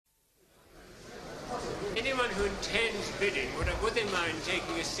intends bidding, would they mind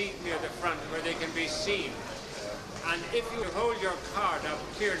taking a seat near the front where they can be seen? And if you hold your card up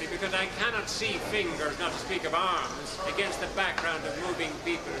clearly, because I cannot see fingers, not to speak of arms, against the background of moving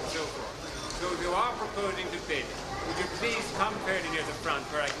people and so forth. So if you are proposing to bid, would you please come fairly near the front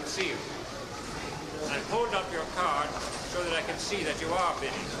where I can see you? And hold up your card so that I can see that you are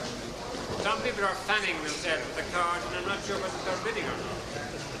bidding. Some people are fanning themselves with the card, and I'm not sure whether they're bidding or not.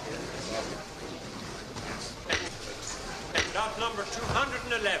 Lot number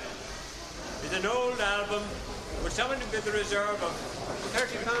 211 is an old album. Would someone bid the reserve of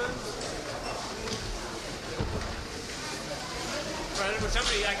 £30? Well, would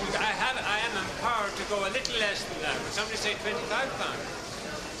somebody, I am empowered to go a little less than that. Would somebody say £25?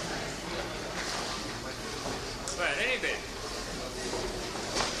 Well, any bid.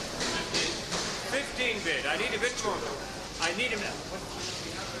 15 bid. I need a bit more. I need a...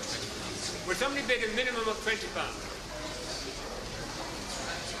 Would somebody bid a minimum of £20?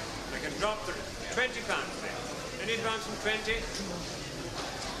 I can drop the £20. Any advance from 20?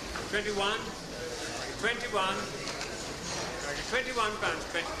 21? 21? 21 pounds,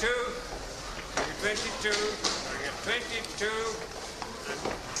 22, 22, 22, and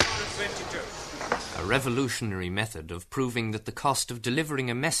 22. A revolutionary method of proving that the cost of delivering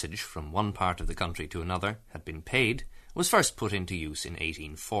a message from one part of the country to another had been paid was first put into use in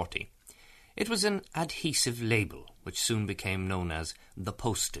 1840. It was an adhesive label, which soon became known as the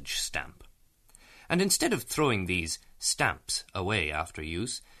postage stamp. And instead of throwing these stamps away after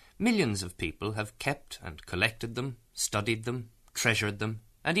use, millions of people have kept and collected them, studied them, treasured them,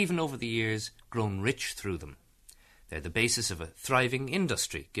 and even over the years grown rich through them. They're the basis of a thriving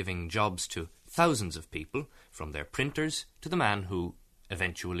industry, giving jobs to thousands of people, from their printers to the man who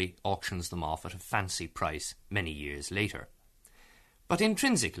eventually auctions them off at a fancy price many years later. But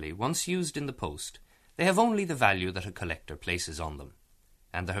intrinsically, once used in the post, they have only the value that a collector places on them.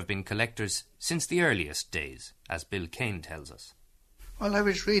 And there have been collectors since the earliest days, as Bill Kane tells us. Well, I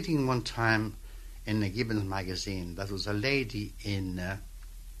was reading one time in a Gibbons magazine that was a lady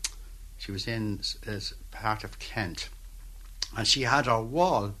she was in as part of Kent, and she had her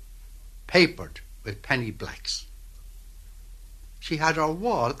wall papered with penny blacks. She had her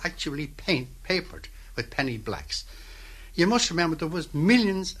wall actually papered with penny blacks. You must remember there was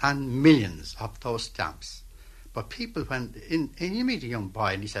millions and millions of those stamps. But people, when you meet a young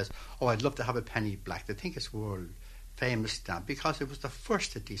boy and he says, "Oh, I'd love to have a penny black," they think it's world famous stamp because it was the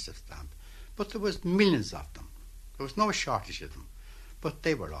first adhesive stamp. But there was millions of them. There was no shortage of them. But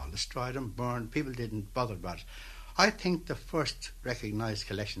they were all destroyed and burned. People didn't bother about it. I think the first recognised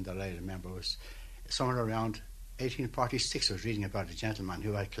collection that I remember was somewhere around 1846. I was reading about a gentleman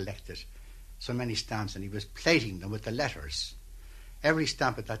who had collected so many stamps and he was plating them with the letters. Every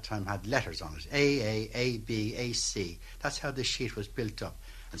stamp at that time had letters on it. AA, AB, AC. That's how the sheet was built up.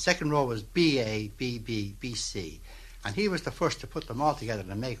 And second row was BA, BB, BC. And he was the first to put them all together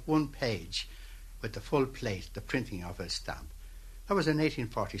and make one page with the full plate, the printing of a stamp. That was in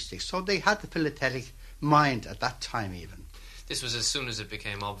 1846. So they had the philatelic mind at that time even. This was as soon as it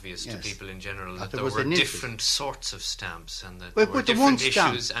became obvious to people in general that there were different sorts of stamps and that there were different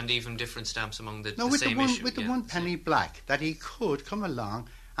issues and even different stamps among the same issue. With the one penny black, that he could come along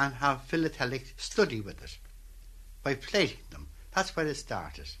and have philatelic study with it by plating them. That's where it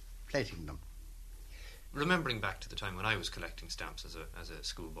started, plating them. Remembering back to the time when I was collecting stamps as a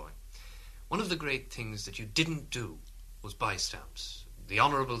schoolboy, one of the great things that you didn't do was buy stamps. The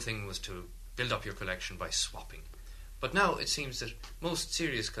honourable thing was to build up your collection by swapping. But now it seems that most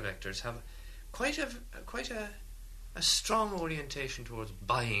serious collectors have quite a strong orientation towards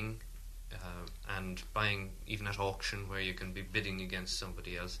buying, and buying even at auction where you can be bidding against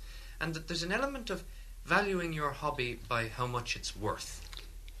somebody else, and that there's an element of valuing your hobby by how much it's worth.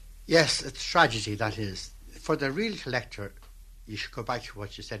 Yes, it's tragedy, that is. For the real collector, you should go back to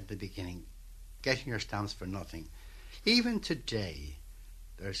what you said at the beginning, getting your stamps for nothing. Even today,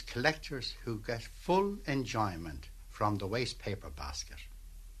 there's collectors who get full enjoyment from the waste paper basket.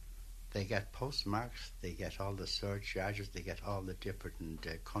 They get postmarks, they get all the surcharges, they get all the different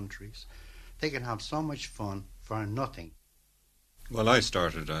countries. They can have so much fun for nothing. Well, I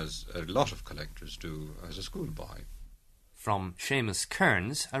started, as a lot of collectors do, as a schoolboy. From Seamus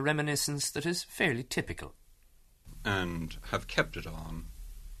Kearns, a reminiscence that is fairly typical. And have kept it on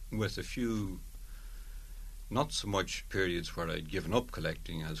with a few, not so much periods where I'd given up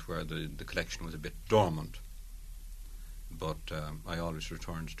collecting as where the collection was a bit dormant. But I always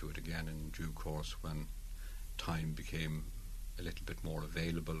returned to it again in due course when time became a little bit more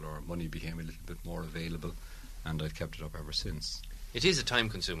available or money became a little bit more available, and I've kept it up ever since. It is a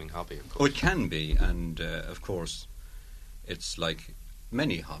time-consuming hobby, of Oh, course. it can be, and of course, it's like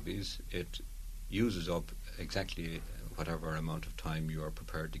many hobbies. It uses up exactly whatever amount of time you are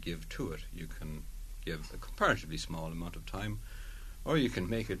prepared to give to it. You can give a comparatively small amount of time, or you can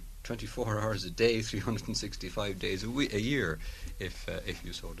make it 24 hours a day, 365 days a year, if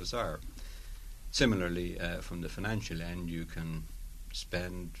you so desire. Similarly, from the financial end, you can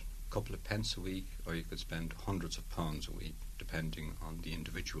spend a couple of pence a week, or you could spend hundreds of pounds a week, depending on the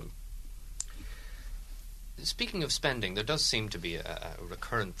individual. Speaking of spending, there does seem to be a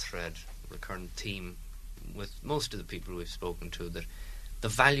recurrent thread, recurrent theme with most of the people we've spoken to, that the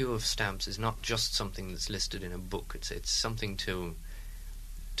value of stamps is not just something that's listed in a book. It's something to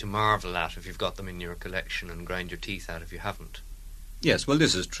marvel at if you've got them in your collection and grind your teeth at if you haven't. Yes, well,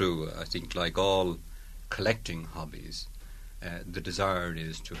 this is true. I think, like all collecting hobbies, the desire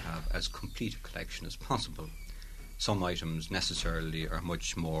is to have as complete a collection as possible. Some items necessarily are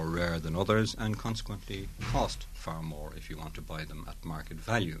much more rare than others, and consequently cost far more if you want to buy them at market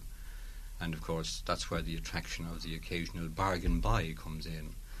value. And of course, that's where the attraction of the occasional bargain buy comes in.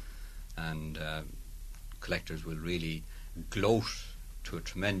 And collectors will really gloat to a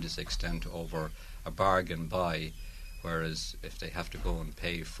tremendous extent over a bargain buy, whereas if they have to go and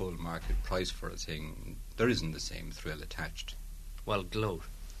pay full market price for a thing, there isn't the same thrill attached. Well, gloat.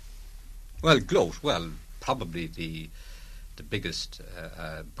 Well, gloat. Well, probably the biggest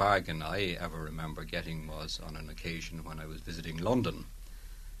bargain I ever remember getting was on an occasion when I was visiting London,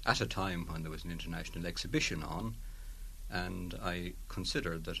 at a time when there was an international exhibition on, and I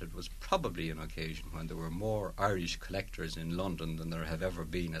considered that it was probably an occasion when there were more Irish collectors in London than there have ever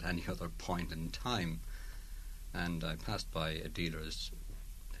been at any other point in time. And I passed by a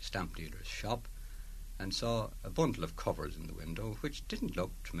stamp dealer's shop, and saw a bundle of covers in the window, which didn't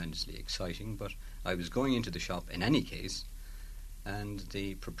look tremendously exciting, but I was going into the shop in any case, and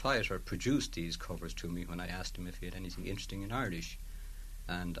the proprietor produced these covers to me when I asked him if he had anything interesting in Irish,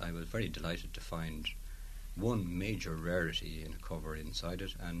 and I was very delighted to find one major rarity in a cover inside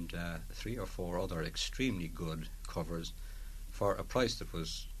it, and 3 or 4 other extremely good covers for a price that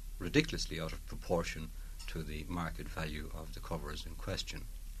was ridiculously out of proportion to the market value of the covers in question.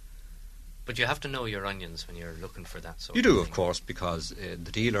 But you have to know your onions when you're looking for that sort You of do, thing. of course, because the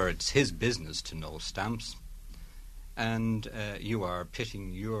dealer, it's his business to know stamps, and you are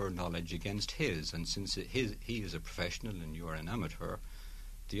pitting your knowledge against his, and since he is a professional and you are an amateur,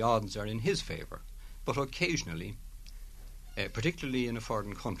 the odds are in his favour. But occasionally, particularly in a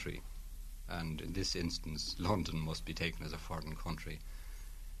foreign country, and in this instance London must be taken as a foreign country,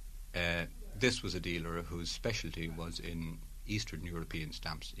 this was a dealer whose specialty was in Eastern European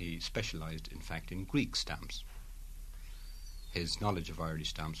stamps. He specialised, in fact, in Greek stamps. His knowledge of Irish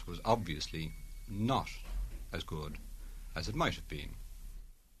stamps was obviously not as good as it might have been.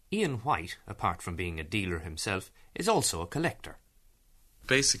 Ian White, apart from being a dealer himself, is also a collector.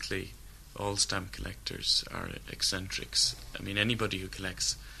 Basically, all stamp collectors are eccentrics. I mean, anybody who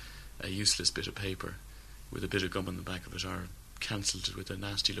collects a useless bit of paper with a bit of gum on the back of it, or cancelled it with a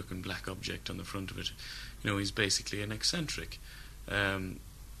nasty looking black object on the front of it, he's basically an eccentric.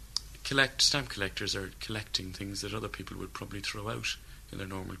 Stamp collectors are collecting things that other people would probably throw out in their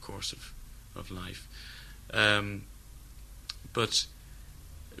normal course of life. But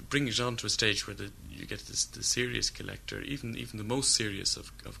bring it on to a stage where you get the serious collector, even the most serious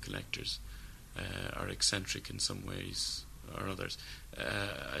of collectors are eccentric in some ways or others.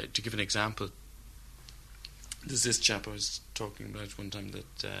 To give an example, there's this chap I was talking about one time,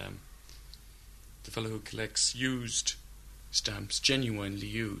 that the fellow who collects used stamps, genuinely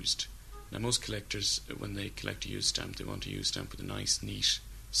used. Now, most collectors, when they collect a used stamp, they want a used stamp with a nice, neat,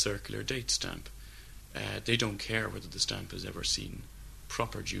 circular date stamp. They don't care whether the stamp has ever seen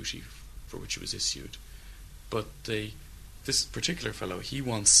proper duty for which it was issued. But this particular fellow, he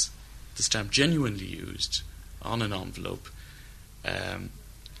wants the stamp genuinely used on an envelope,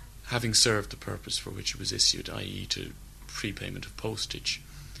 having served the purpose for which it was issued, i.e. to prepayment of postage.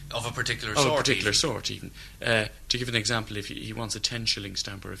 Of a particular Of sort. a particular sort, even. To give an example, if he wants a 10-shilling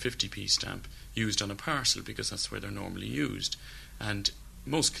stamp or a 50p stamp used on a parcel, because that's where they're normally used. And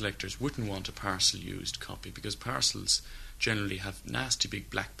most collectors wouldn't want a parcel used copy, because parcels generally have nasty big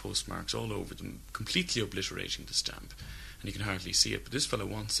black postmarks all over them, completely obliterating the stamp, and you can hardly see it. But this fellow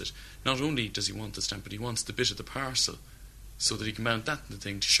wants it. Not only does he want the stamp, but he wants the bit of the parcel, so that he can mount that in the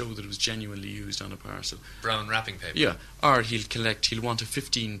thing to show that it was genuinely used on a parcel. Brown wrapping paper. Yeah, or he'll want a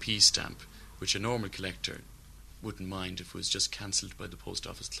 15p stamp, which a normal collector wouldn't mind if it was just cancelled by the post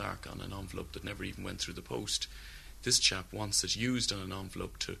office clerk on an envelope that never even went through the post. This chap wants it used on an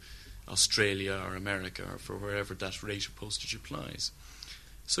envelope Australia or America or for wherever that rate of postage applies.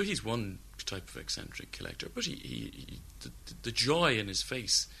 So he's one type of eccentric collector, but the joy in his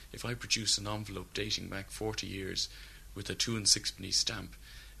face, if I produce an envelope dating back 40 years with a 2 and 6 stamp,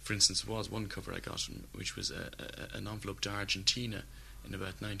 for instance, there was one cover I got which was an envelope to Argentina in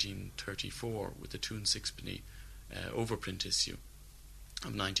about 1934 with a 2 and 6 overprint issue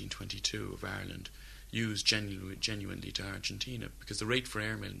of 1922 of Ireland, used genuinely to Argentina, because the rate for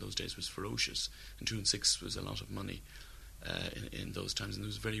airmail in those days was ferocious, and 2 and 6 was a lot of money in those times, and it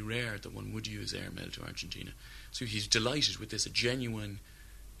was very rare that one would use airmail to Argentina. So he's delighted with this, a genuine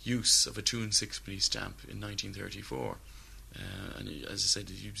use of a 2 and 6 stamp in 1934. And as I said,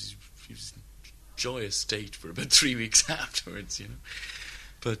 he was joyous state for about 3 weeks afterwards, you know.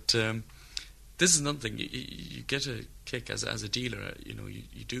 But this is another thing. You get a kick as a dealer. You know,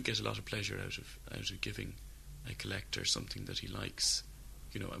 you do get a lot of pleasure out of giving a collector something that he likes.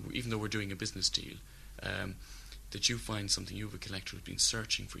 You know, even though we're doing a business deal, that you find something, you have a collector who's been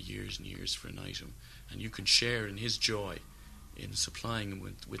searching for years and years for an item, and you can share in his joy in supplying him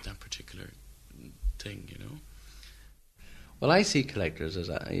with that particular thing. You know. Well, I see collectors as,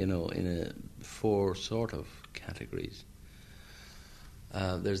 in 4 sort of categories.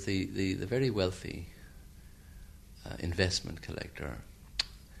 There's the very wealthy investment collector.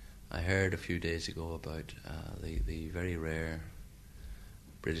 I heard a few days ago about the very rare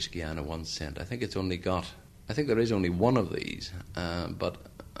British Guiana 1 cent. I think there is only one of these, but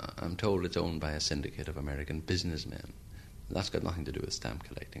I'm told it's owned by a syndicate of American businessmen. That's got nothing to do with stamp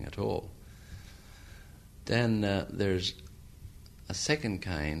collecting at all. Then there's a second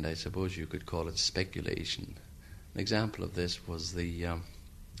kind, I suppose you could call it speculation. An example of this was the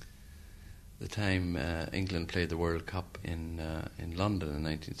time England played the World Cup in London in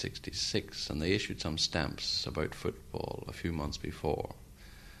 1966, and they issued some stamps about football a few months before.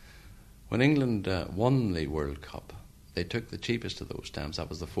 When England won the World Cup, they took the cheapest of those stamps, that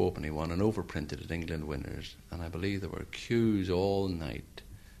was the 4-penny one, and overprinted it England winners, and I believe there were queues all night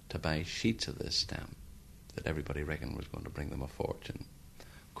to buy sheets of this stamp that everybody reckoned was going to bring them a fortune.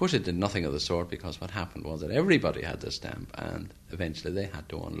 Of course, it did nothing of the sort, because what happened was that everybody had the stamp, and eventually they had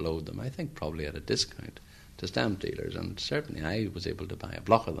to unload them, I think probably at a discount, to stamp dealers, and certainly I was able to buy a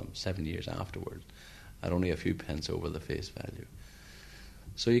block of them 7 years afterwards at only a few pence over the face value.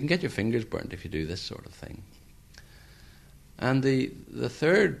 So you can get your fingers burnt if you do this sort of thing. And the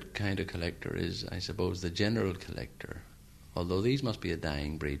third kind of collector is, I suppose, the general collector, although these must be a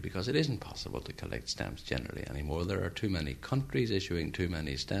dying breed, because it isn't possible to collect stamps generally anymore. There are too many countries issuing too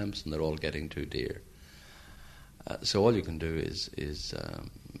many stamps, and they're all getting too dear. So all you can do is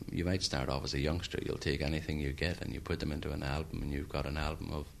you might start off as a youngster. You'll take anything you get and you put them into an album, and you've got an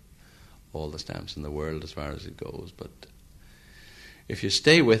album of all the stamps in the world as far as it goes. But if you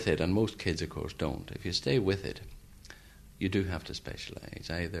stay with it, and most kids, of course, don't, if you stay with it, you do have to specialize.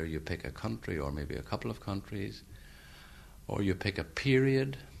 Either you pick a country or maybe a couple of countries, or you pick a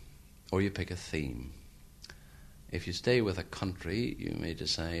period, or you pick a theme. If you stay with a country, you may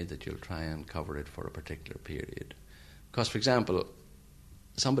decide that you'll try and cover it for a particular period. Because, for example,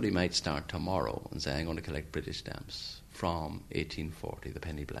 somebody might start tomorrow and say, I'm going to collect British stamps from 1840, the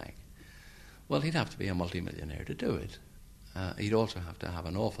penny black. Well, he'd have to be a multimillionaire to do it. He'd also have to have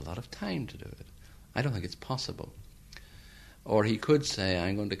an awful lot of time to do it. I don't think it's possible. Or he could say,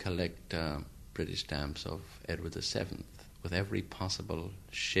 I'm going to collect British stamps of Edward VII, with every possible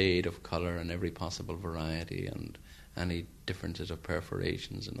shade of colour and every possible variety and any differences of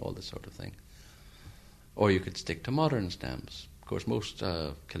perforations and all this sort of thing. Or you could stick to modern stamps. Of course, most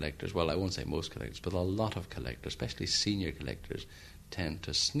collectors, well, I won't say most collectors, but a lot of collectors, especially senior collectors, tend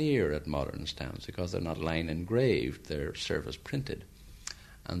to sneer at modern stamps because they're not line engraved, they're surface printed.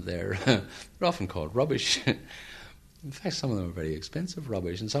 And they're often called rubbish. In fact, some of them are very expensive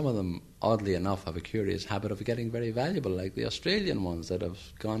rubbish, and some of them, oddly enough, have a curious habit of getting very valuable, like the Australian ones that have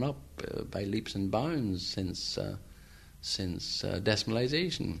gone up by leaps and bounds since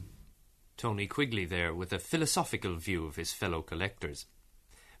decimalisation. Tony Quigley there with a philosophical view of his fellow collectors.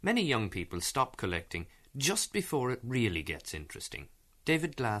 Many young people stop collecting just before it really gets interesting.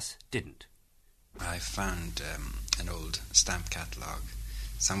 David Glass didn't. I found an old stamp catalogue,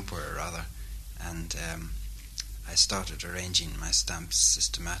 somewhere or other, and I started arranging my stamps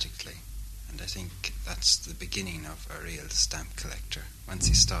systematically, and I think that's the beginning of a real stamp collector, once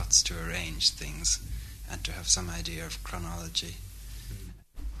he starts to arrange things and to have some idea of chronology.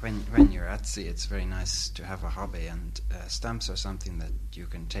 When you're at sea, it's very nice to have a hobby, and stamps are something that you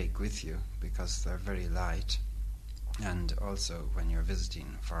can take with you because they're very light, and also when you're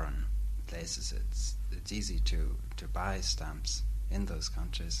visiting foreign places, it's easy to buy stamps in those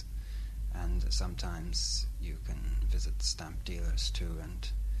countries, and sometimes you can visit stamp dealers too and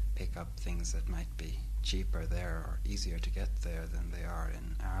pick up things that might be cheaper there or easier to get there than they are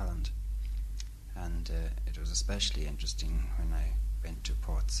in Ireland. And it was especially interesting when I went to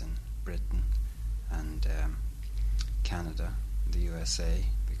ports in Britain and Canada, the USA,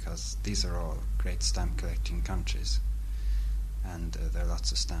 because these are all great stamp collecting countries, and there are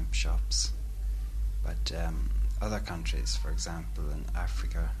lots of stamp shops. But other countries, for example in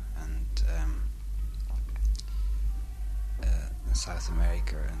Africa and South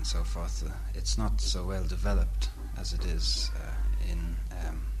America and so forth, it's not so well developed as it is in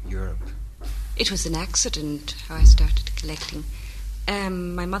Europe. It was an accident how I started collecting.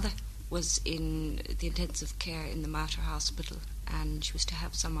 My mother was in the intensive care in the Mater Hospital, and she was to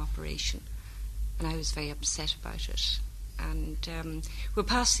have some operation, and I was very upset about it. And we're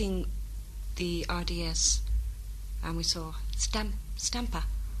passing the RDS, and we saw Stampa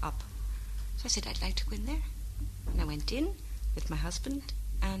up. So I said, I'd like to go in there. And I went in with my husband,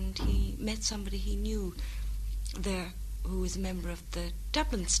 and he met somebody he knew there who was a member of the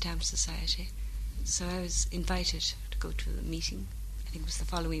Dublin Stamp Society. So I was invited to go to a meeting, I think it was the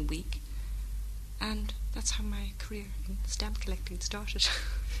following week, and that's how my career in stamp collecting started.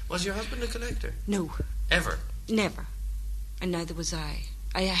 Was your husband a collector? No. Ever? Never. And neither was I.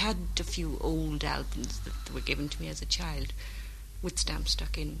 I had a few old albums that were given to me as a child with stamps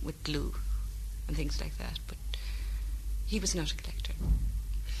stuck in with glue and things like that, but he was not a collector.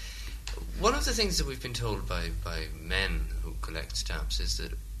 One of the things that we've been told by men who collect stamps is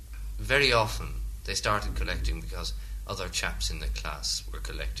that very often they started collecting because other chaps in the class were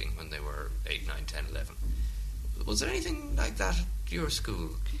collecting when they were 8, 9, 10, 11. Was there anything like that at your school?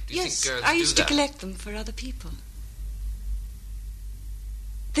 Do you Yes, think girls I used do to that? collect them for other people.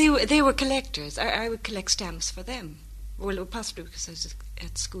 They were collectors. I would collect stamps for them. Well, possibly because I was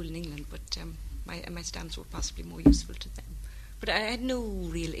at school in England, but my stamps were possibly more useful to them. But I had no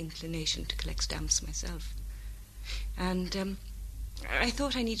real inclination to collect stamps myself. And I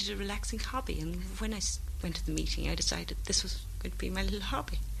thought I needed a relaxing hobby, and when I went to the meeting, I decided this was going to be my little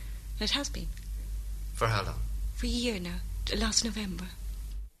hobby. And it has been. For how long? For a year now, last November.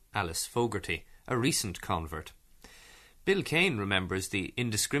 Alice Fogarty, a recent convert. Bill Kane remembers the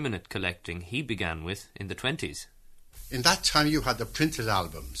indiscriminate collecting he began with in the 20s. In that time you had the printed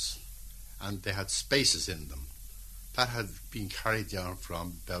albums, and they had spaces in them. That had been carried down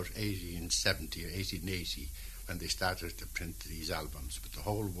from about 1870 or 1880 when they started to print these albums with the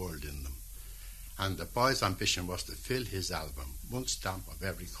whole world in them. And the boy's ambition was to fill his album, one stamp of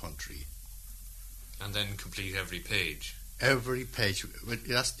every country. And then complete every page. Every page,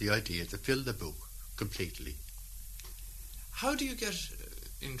 that's the idea, to fill the book completely. How do you get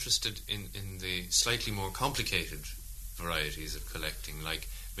interested in the slightly more complicated varieties of collecting, like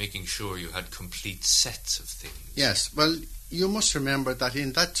making sure you had complete sets of things? Yes, well, you must remember that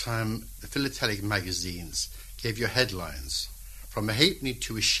in that time the philatelic magazines gave you headlines from a halfpenny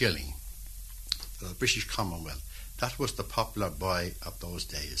to a shilling, the British Commonwealth. That was the popular buy of those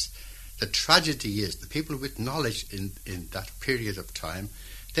days. The tragedy is the people with knowledge in that period of time,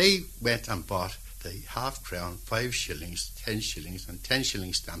 they went and bought the half-crown, 5 shillings, 10 shillings and 10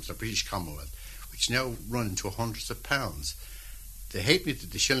 shilling stamps of British Commonwealth, which now run into hundreds of pounds. The halfpenny to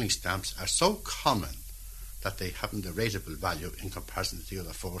the shilling stamps are so common that they haven't a rateable value in comparison to the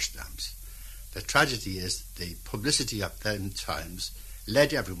other 4 stamps. The tragedy is the publicity of them times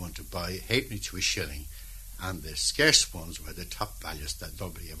led everyone to buy halfpenny to a shilling, and the scarce ones were the top values that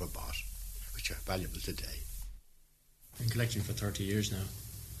nobody ever bought, which are valuable today. I've been collecting for 30 years now.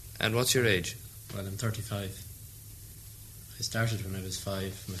 And what's your age? Well, I'm 35. I started when I was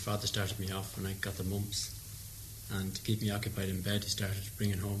 5. My father started me off when I got the mumps. And to keep me occupied in bed, he started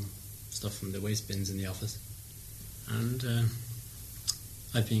bringing home stuff from the waste bins in the office. And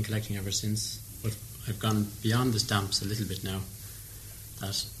I've been collecting ever since. But I've gone beyond the stamps a little bit now.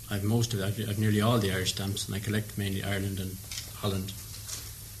 That I've nearly all the Irish stamps, and I collect mainly Ireland and Holland.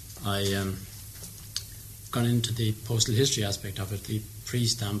 I've gone into the postal history aspect of it, the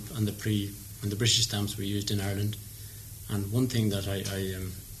pre-stamp and the British stamps were used in Ireland. And one thing that I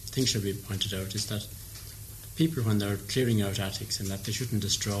think should be pointed out is that people, when they're clearing out attics, and that they shouldn't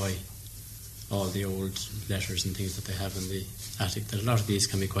destroy all the old letters and things that they have in the attic, that a lot of these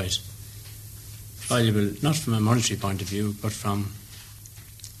can be quite valuable, not from a monetary point of view, but from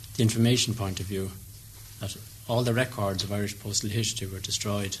the information point of view, that all the records of Irish postal history were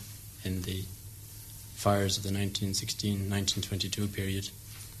destroyed in the fires of the 1916-1922 period,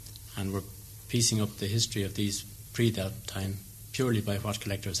 and we're piecing up the history of these pre that time purely by what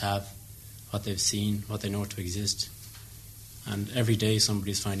collectors have, what they've seen, what they know to exist. And every day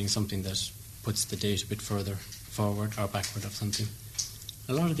somebody's finding something that puts the date a bit further forward or backward of something.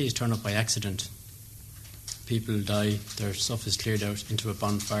 A lot of these turn up by accident. People die, their stuff is cleared out into a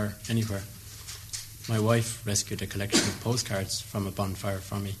bonfire anywhere. My wife rescued a collection of postcards from a bonfire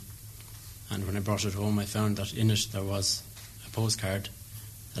for me. And when I brought it home, I found that in it there was a postcard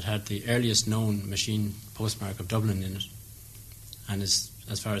that had the earliest known machine postmark of Dublin in it, and is,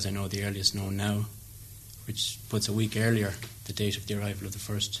 as far as I know, the earliest known now, which puts a week earlier the date of the arrival of the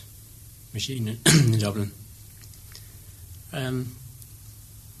first machine in Dublin.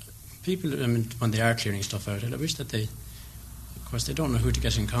 People, when they are clearing stuff out, I wish that they don't know who to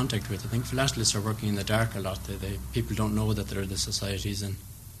get in contact with. I think philatelists are working in the dark a lot. People don't know that there are the societies, and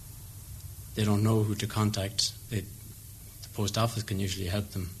they don't know who to contact. The post office can usually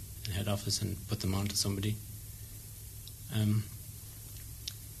help them, the head office, and put them on to somebody.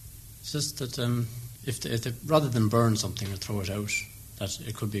 It's just that if they, rather than burn something or throw it out, that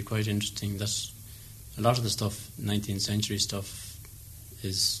it could be quite interesting that a lot of the stuff, 19th century stuff,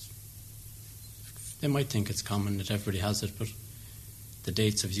 is, they might think it's common that everybody has it, but the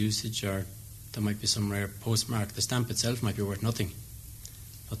dates of usage, or there might be some rare postmark. The stamp itself might be worth nothing,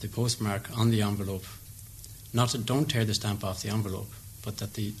 but the postmark on the envelope, don't tear the stamp off the envelope, but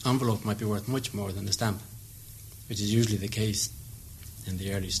that the envelope might be worth much more than the stamp, which is usually the case in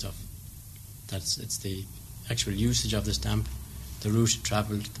the early stuff. It's the actual usage of the stamp, the route it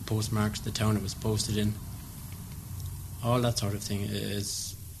travelled, the postmarks, the town it was posted in, all that sort of thing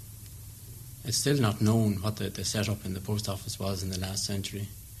is. It's still not known what the setup in the post office was in the last century.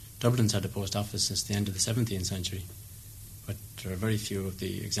 Dublin's had a post office since the end of the 17th century, but there are very few of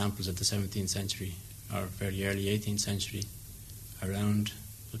the examples of the 17th century or very early 18th century around.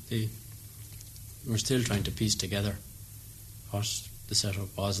 But we're still trying to piece together what the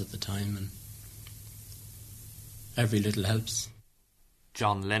setup was at the time, and every little helps.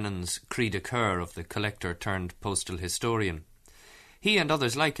 John Lennon's cri de coeur of the collector turned postal historian. He and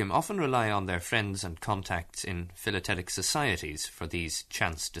others like him often rely on their friends and contacts in philatelic societies for these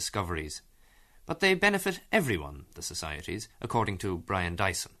chance discoveries. But they benefit everyone, the societies, according to Brian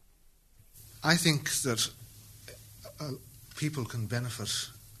Dyson. I think that people can benefit,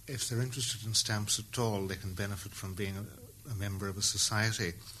 if they're interested in stamps at all, they can benefit from being a member of a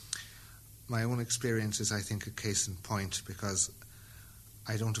society. My own experience is, I think, a case in point, because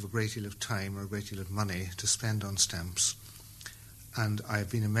I don't have a great deal of time or a great deal of money to spend on stamps. And I've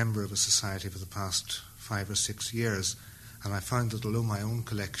been a member of a society for the past 5 or 6 years, and I found that although my own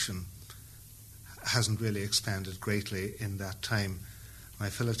collection hasn't really expanded greatly in that time, my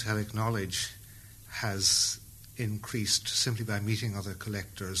philatelic knowledge has increased simply by meeting other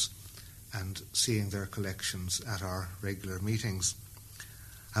collectors and seeing their collections at our regular meetings.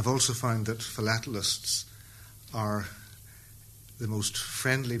 I've also found that philatelists are the most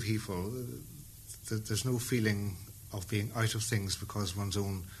friendly people. There's no feeling of being out of things because one's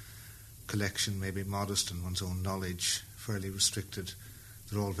own collection may be modest and one's own knowledge fairly restricted.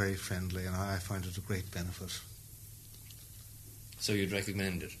 They're all very friendly, and I find it a great benefit. So you'd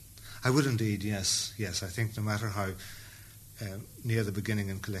recommend it? I would indeed, yes. Yes, I think no matter how near the beginning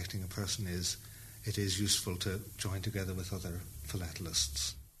in collecting a person is, it is useful to join together with other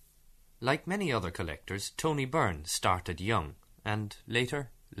philatelists. Like many other collectors, Tony Byrne started young and later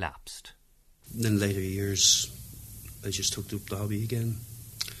lapsed. In later years, I just took up the hobby again,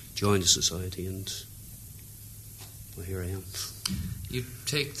 joined the society, and well, here I am. You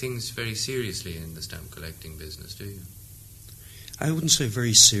take things very seriously in the stamp collecting business, do you? I wouldn't say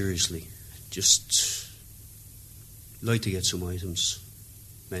very seriously, just like to get some items,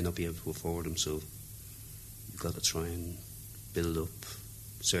 may not be able to afford them, so you've got to try and build up,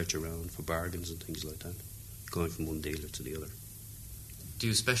 search around for bargains and things like that, going from one dealer to the other. Do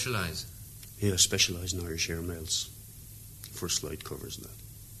you specialise? Yeah, I specialise in Irish airmails, first flight covers and that.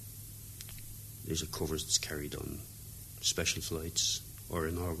 These are covers that's carried on special flights or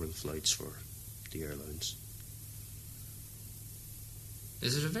inaugural flights for the airlines.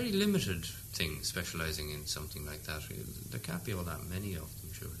 Is it a very limited thing, specialising in something like that? There can't be all that many of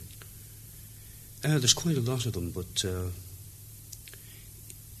them, surely. There's quite a lot of them, but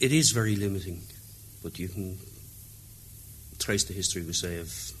it is very limiting. But you can trace the history, we say,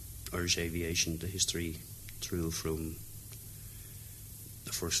 of Irish aviation, the history through from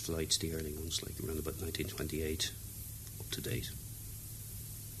the first flights, the early ones, like around about 1928, up to date.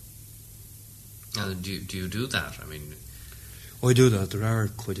 Do you do that? I mean, I do that. There are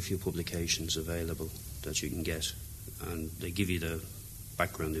quite a few publications available that you can get, and they give you the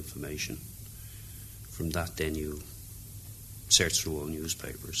background information. From that, then you search through all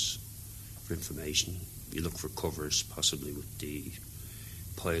newspapers for information. you look for covers, possibly with the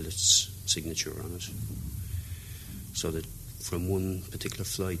pilot's signature on it, so that from one particular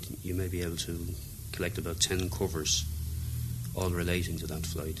flight you may be able to collect about 10 covers, all relating to that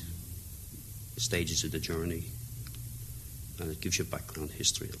flight, stages of the journey, and it gives you background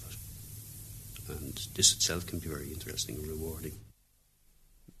history of it. And this itself can be very interesting and rewarding.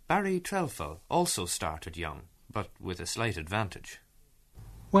 Barry Trelfall also started young, but with a slight advantage.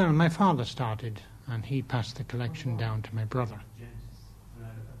 Well, my father started, and he passed the collection down to my brother.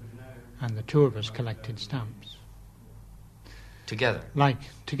 And the two of us collected stamps. Together?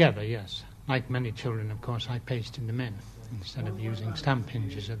 Together, yes. Like many children, of course, I pasted them in instead of using stamp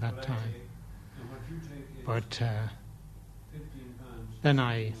hinges at that time. But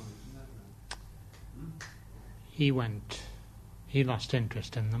then he lost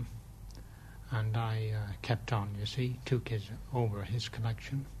interest in them, and I kept on, you see, took over his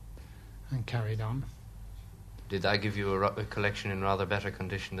collection and carried on. Did I give you a collection in rather better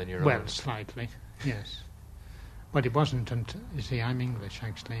condition than your own? Well, slightly, yes. But it wasn't until, you see, I'm English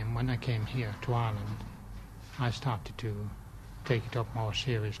actually, and when I came here to Ireland, I started to take it up more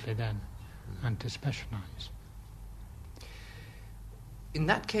seriously then and to specialise. In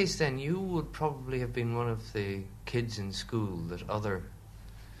that case, then, you would probably have been one of the kids in school that other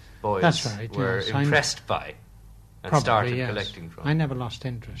boys were impressed by and started collecting from. I never lost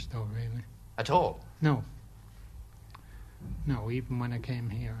interest, though, really. At all? No. No, even when I came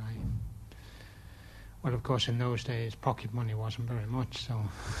here, well, of course, in those days, pocket money wasn't very much, so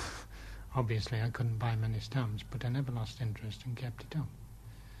obviously I couldn't buy many stamps, but I never lost interest and kept it up.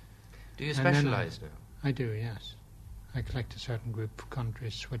 Do you specialise now? I do, yes. I collect a certain group of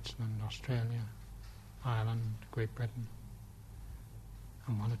countries: Switzerland, Australia, Ireland, Great Britain,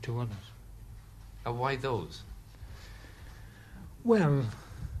 and one or two others. And why those? Well,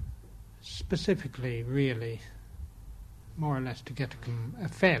 specifically, really, more or less to get a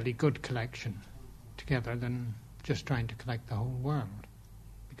fairly good collection together than just trying to collect the whole world,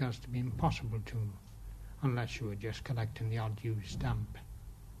 because it would be impossible to, unless you were just collecting the odd used stamp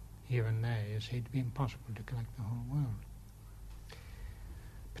here and there, you see, it'd be impossible to collect the whole world.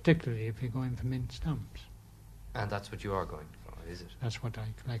 Particularly if you're going for mint stamps. And that's what you are going for, is it? That's what I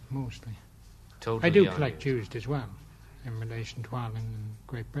collect mostly. Totally I do collect used as well, in relation to Ireland and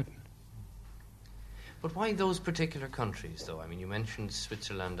Great Britain. But why those particular countries, though? I mean, you mentioned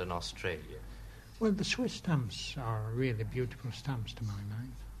Switzerland and Australia. Well, the Swiss stamps are really beautiful stamps to my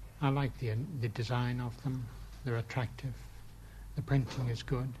mind. I like the design of them. They're attractive. The printing is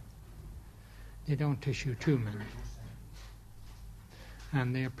good. They don't issue too many.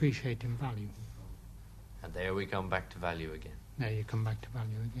 And they appreciate in value. And there we come back to value again. There you come back to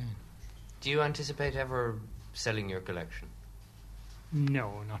value again. Do you anticipate ever selling your collection?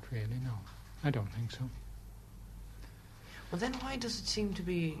 No, not really, no. I don't think so. Well, then why does it seem to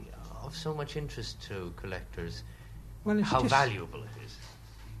be of so much interest to collectors how valuable it is?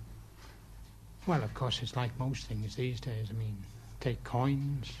 Well, of course, it's like most things these days. I mean, take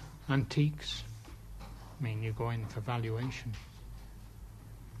coins, antiques. I mean, you go in for valuation.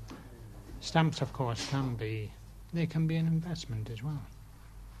 Stamps, of course, can be an investment as well.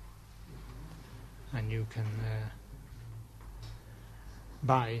 And you can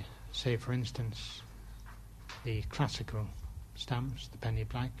buy, say, for instance, the classical stamps, the penny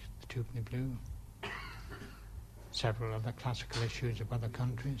black, the twopenny blue, several other classical issues of other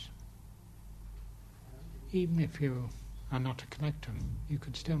countries. Even if you are not a collector, you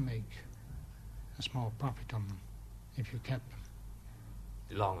could still make a small profit on them if you kept them.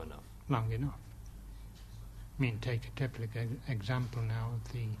 Long enough. Long enough. I mean, take a typical example now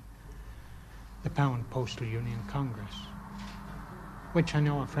of the Pound Postal Union Congress, which I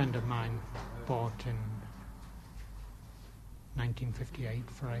know a friend of mine bought in 1958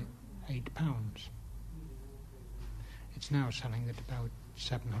 for £8. It's now selling at about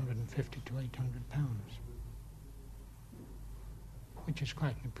 £750 to £800, which is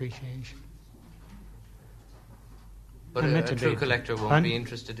quite an appreciation. But a true collector won't be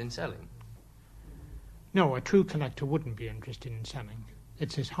interested in selling? No, a true collector wouldn't be interested in selling.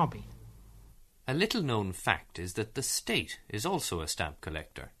 It's his hobby. A little-known fact is that the state is also a stamp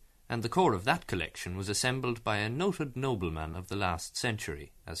collector, and the core of that collection was assembled by a noted nobleman of the last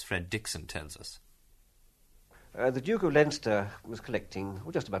century, as Fred Dixon tells us. The Duke of Leinster was collecting,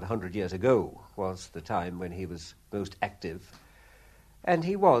 just about 100 years ago, was the time when he was most active, and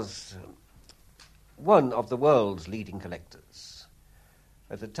he was one of the world's leading collectors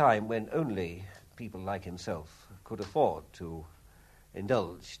at a time when only people like himself could afford to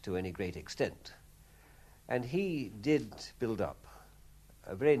indulge to any great extent. And he did build up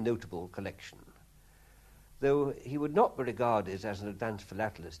a very notable collection though he would not be regarded as an advanced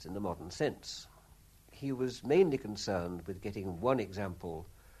philatelist in the modern sense. He was mainly concerned with getting one example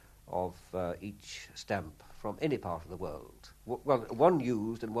of each stamp from any part of the world, well, one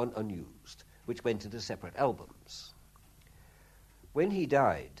used and one unused, which went into separate albums. When he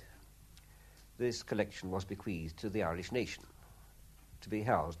died, this collection was bequeathed to the Irish nation to be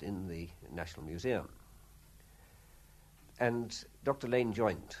housed in the National Museum. And Dr. Lane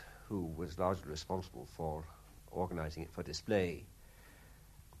Joint, who was largely responsible for organising it for display,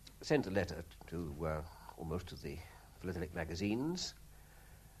 sent a letter to most of the philatelic magazines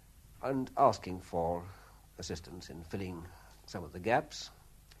and asking for assistance in filling some of the gaps.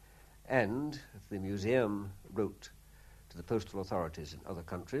 And the museum wrote to the postal authorities in other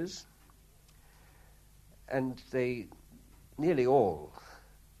countries, and they nearly all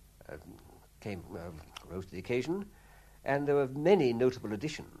rose to the occasion, and there were many notable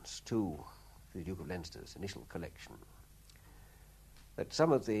additions to the Duke of Leinster's initial collection. That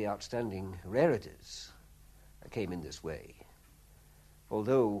some of the outstanding rarities came in this way,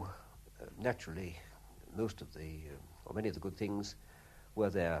 although naturally most of the, or many of the good things were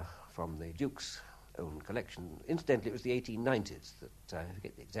there from the Duke's own collection. Incidentally, it was the 1890s that, I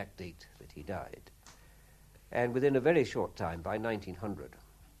forget the exact date that he died. And within a very short time, by 1900,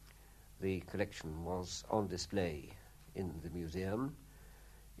 the collection was on display in the museum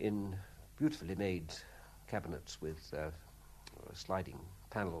in beautifully made cabinets with sliding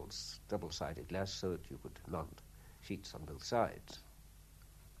panels, double-sided glass, so that you could mount sheets on both sides.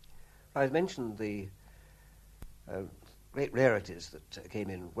 I mentioned the great rarities that came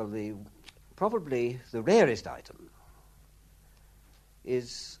in. Well, probably the rarest item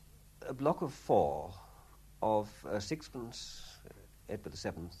is a block of 4 of a 6pence Edward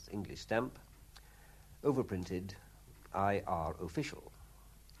VII English stamp, overprinted I.R. official.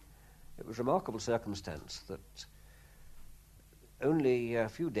 It was a remarkable circumstance that only a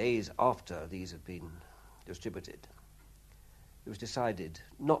few days after these had been distributed, it was decided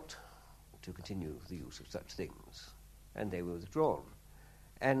not to continue the use of such things, and they were withdrawn.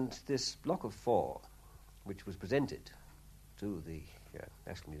 And this block of 4, which was presented to the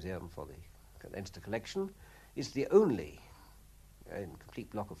National Museum for the Leinster collection, is the only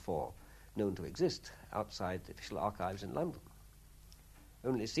complete block of 4 known to exist outside the official archives in London.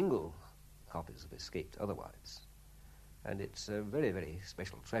 Only single copies have escaped otherwise, and it's a very, very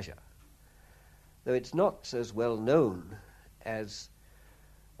special treasure, though it's not as well known as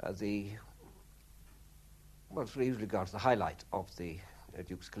what's usually regarded as the highlight of the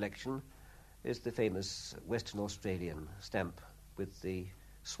Duke's collection is the famous Western Australian stamp with the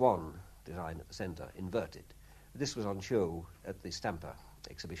swan design at the centre, inverted. This was on show at the Stamper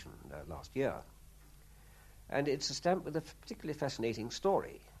exhibition last year. And it's a stamp with a particularly fascinating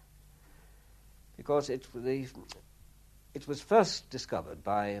story, because it was first discovered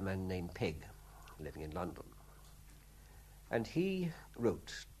by a man named Pegg, living in London. And he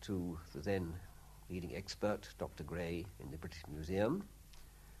wrote to the then leading expert, Dr. Gray, in the British Museum,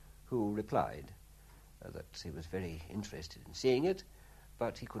 who replied that he was very interested in seeing it,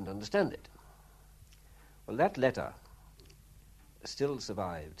 but he couldn't understand it. Well, that letter still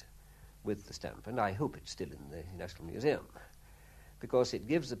survived with the stamp, and I hope it's still in the National Museum, because it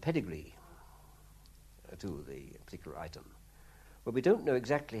gives a pedigree to the particular item. Well, we don't know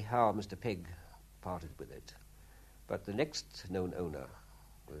exactly how Mr. Pegg parted with it, but the next known owner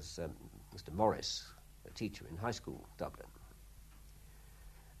was Mr. Morris, a teacher in high school, Dublin.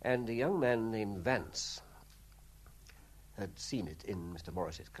 And a young man named Vance had seen it in Mr.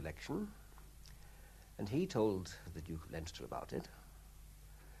 Morris's collection, and he told the Duke of Leinster about it,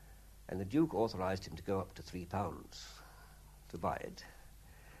 and the Duke authorised him to go up to £3 to buy it.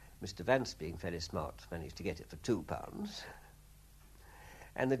 Mr. Vance, being fairly smart, managed to get it for £2,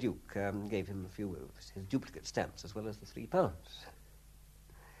 and the Duke gave him a few of his duplicate stamps as well as the £3.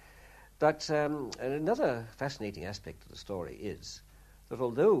 But another fascinating aspect of the story is that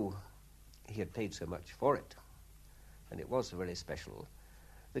although he had paid so much for it, and it was really special,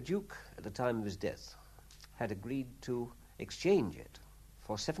 the Duke, at the time of his death, had agreed to exchange it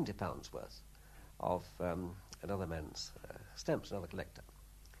for £70 worth of another man's stamps, another collector.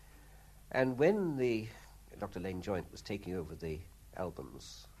 And when Dr. Lane Joint was taking over the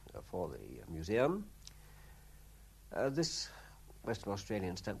albums for the museum, this Western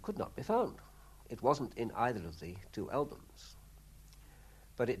Australian stamp could not be found. It wasn't in either of the 2 albums.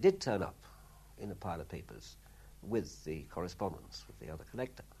 But it did turn up in a pile of papers with the correspondence with the other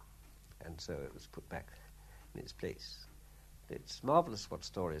collector, and so it was put back in its place. It's marvellous what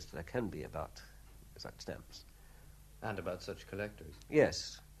stories there can be about such stamps. And about such collectors.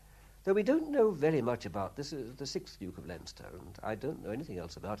 Yes. Though we don't know very much about this, is the 6th Duke of Leinster, and I don't know anything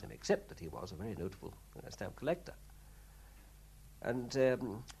else about him except that he was a very notable stamp collector.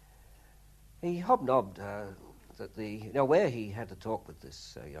 And he hobnobbed where he had to talk with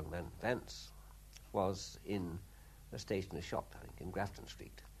this young man, Vance, was in a stationer's shop, I think, in Grafton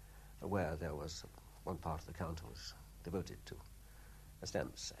Street, where there was one part of the counter was devoted to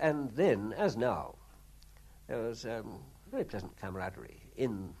stamps. And then, as now, there was very pleasant camaraderie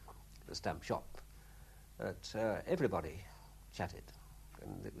in the stamp shop that everybody chatted,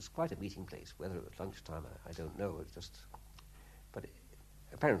 and it was quite a meeting place. Whether it was lunchtime, I don't know. But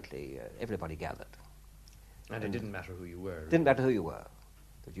apparently everybody gathered. And it didn't matter who you were. Didn't matter who you were.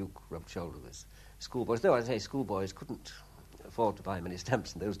 The Duke rubbed shoulders with schoolboys. Though I say schoolboys couldn't afford to buy many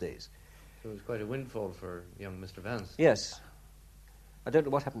stamps in those days. So it was quite a windfall for young Mr. Vance. Yes. I don't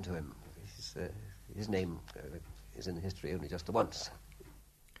know what happened to him. His name is in history only just once.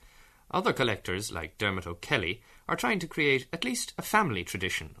 Other collectors, like Dermot O'Kelly, are trying to create at least a family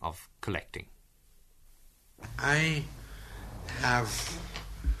tradition of collecting. I have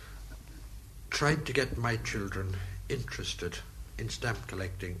tried to get my children interested in stamp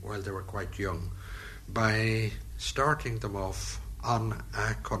collecting while they were quite young by starting them off on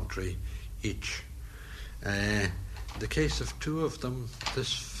a country each. The case of 2 of them,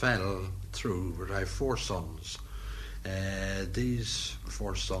 this fell through, but I have 4 sons. These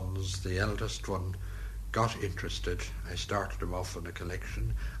 4 sons, the eldest one got interested. I started him off in a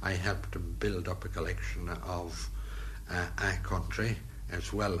collection. I helped him build up a collection of a country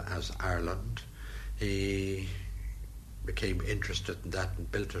as well as Ireland. He became interested in that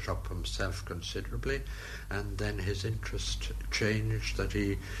and built it up himself considerably, and then his interest changed, that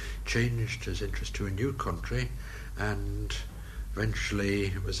he changed his interest to a new country and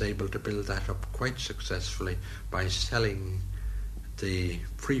eventually was able to build that up quite successfully by selling the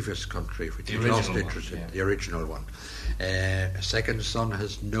previous country, which he lost interest in, the original one. A second son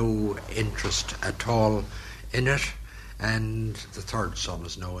has no interest at all in it, and the third son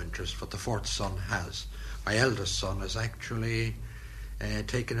has no interest, but the fourth son has. My eldest son has actually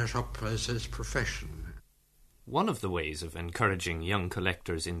taken it up as his profession. One of the ways of encouraging young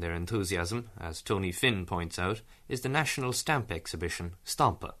collectors in their enthusiasm, as Tony Finn points out, is the National Stamp Exhibition,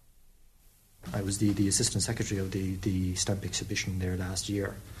 Stampa. I was the Assistant Secretary of the Stamp Exhibition there last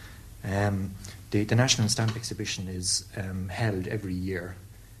year. The National Stamp Exhibition is held every year,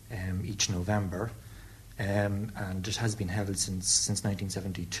 each November, and it has been held since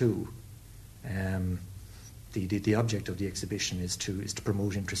 1972. The object of the exhibition is to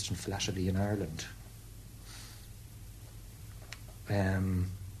promote interest in philately in Ireland.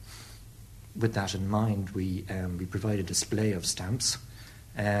 With that in mind, we provide a display of stamps.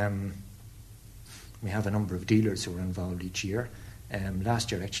 We have a number of dealers who are involved each year.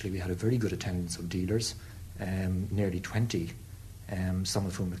 Last year, actually, we had a very good attendance of dealers, nearly 20, some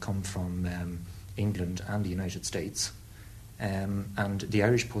of whom had come from England and the United States. And the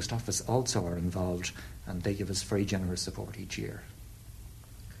Irish Post Office also are involved, and they give us very generous support each year.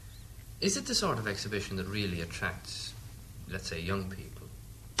 Is it the sort of exhibition that really attracts, let's say, young people?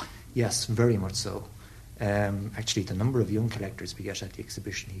 Yes, very much so. Actually, the number of young collectors we get at the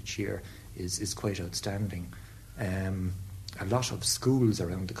exhibition each year is quite outstanding. A lot of schools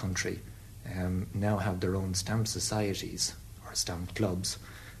around the country now have their own stamp societies or stamp clubs,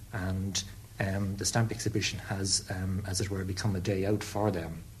 and the stamp exhibition has, as it were, become a day out for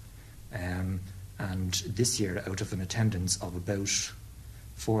them. And this year, out of an attendance of about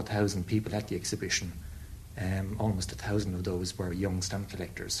 4,000 people at the exhibition, almost 1,000 of those were young stamp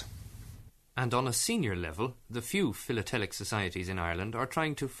collectors. And on a senior level, the few philatelic societies in Ireland are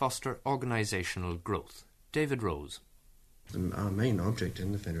trying to foster organisational growth. David Rose. Our main object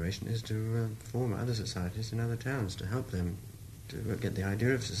in the Federation is to form other societies in other towns, to help them to get the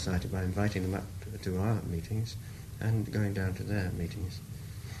idea of society by inviting them up to our meetings and going down to their meetings.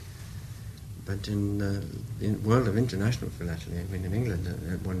 But in the world of international philately, I mean, in England,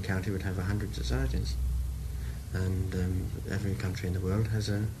 one county would have 100 societies. And every country in the world has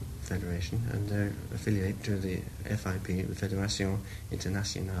a federation, and they affiliate to the FIP, the Fédération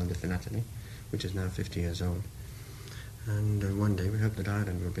Internationale de Philately, which is now 50 years old. And one day we hope that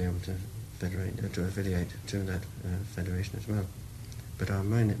Ireland will be able to affiliate to that federation as well. But our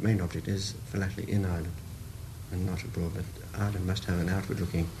main object is philately in Ireland and not abroad. But Ireland must have an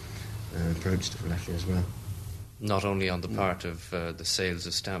outward-looking approach to philately as well. Not only on the part of the sales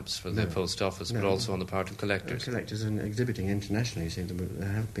of stamps for the post office, but also on the part of collectors. Collectors and exhibiting internationally. See, there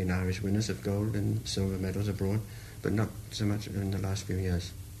have been Irish winners of gold and silver medals abroad, but not so much in the last few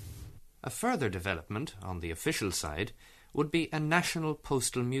years. A further development on the official side would be a national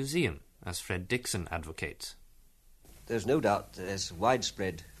postal museum, as Fred Dixon advocates. There's no doubt there's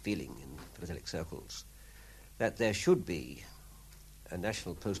widespread feeling in philatelic circles that there should be a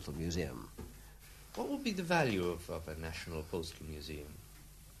national postal museum. What would be the value of a national postal museum?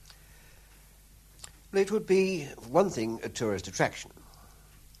 Well, it would be, one thing, a tourist attraction.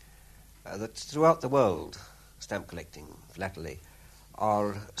 That throughout the world, stamp collecting, philately,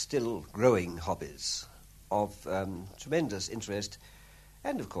 are still growing hobbies of tremendous interest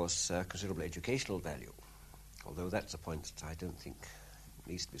and, of course, considerable educational value, although that's a point that I don't think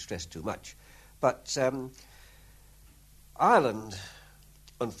needs to be stressed too much. But Ireland,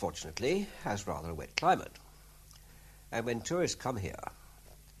 unfortunately, has rather a wet climate, and when tourists come here,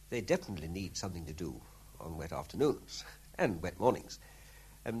 they definitely need something to do on wet afternoons and wet mornings.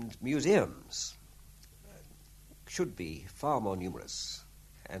 And museums should be far more numerous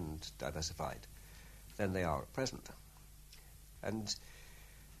and diversified than they are at present. And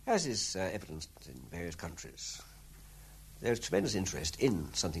as is evidenced in various countries, there's tremendous interest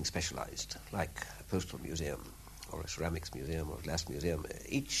in something specialized, like a postal museum or a ceramics museum or a glass museum.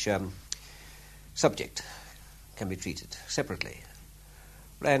 Each subject can be treated separately.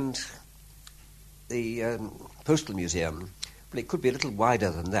 And the postal museum, well, it could be a little wider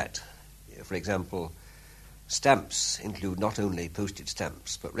than that. For example, stamps include not only postage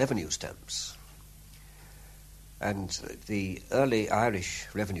stamps, but revenue stamps. And the early Irish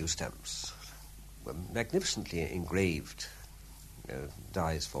revenue stamps were magnificently engraved,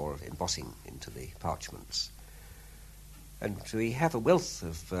 dies for embossing into the parchments. And we have a wealth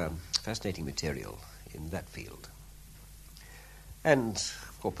of fascinating material in that field. And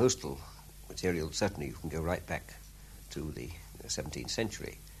for postal material, certainly you can go right back to the 17th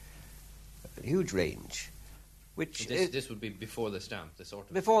century. A huge range. Which this would be before the stamp, the sort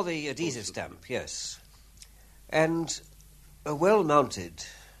of... Before the adhesive stamp, yes. And a well-mounted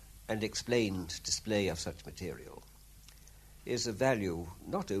and explained display of such material is of value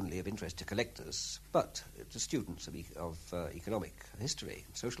not only of interest to collectors, but to students of economic history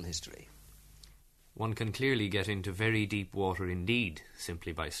and social history. One can clearly get into very deep water indeed,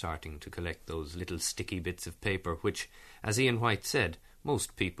 simply by starting to collect those little sticky bits of paper which, as Ian White said,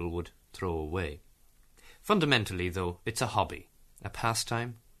 most people would throw away. Fundamentally, though, it's a hobby, a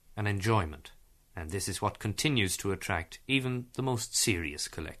pastime, an enjoyment, and this is what continues to attract even the most serious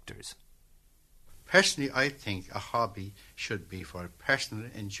collectors. Personally, I think a hobby should be for personal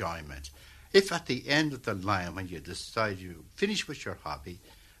enjoyment. If at the end of the line, when you decide you finish with your hobby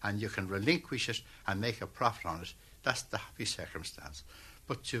and you can relinquish it and make a profit on it, that's the happy circumstance.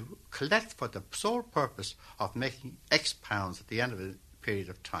 But to collect for the sole purpose of making X pounds at the end of a period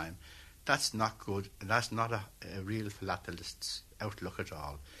of time, that's not good, and that's not a real philatelist's outlook at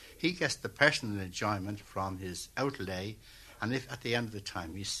all. He gets the personal enjoyment from his outlay, and if at the end of the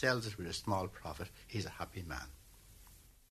time he sells it with a small profit, he's a happy man.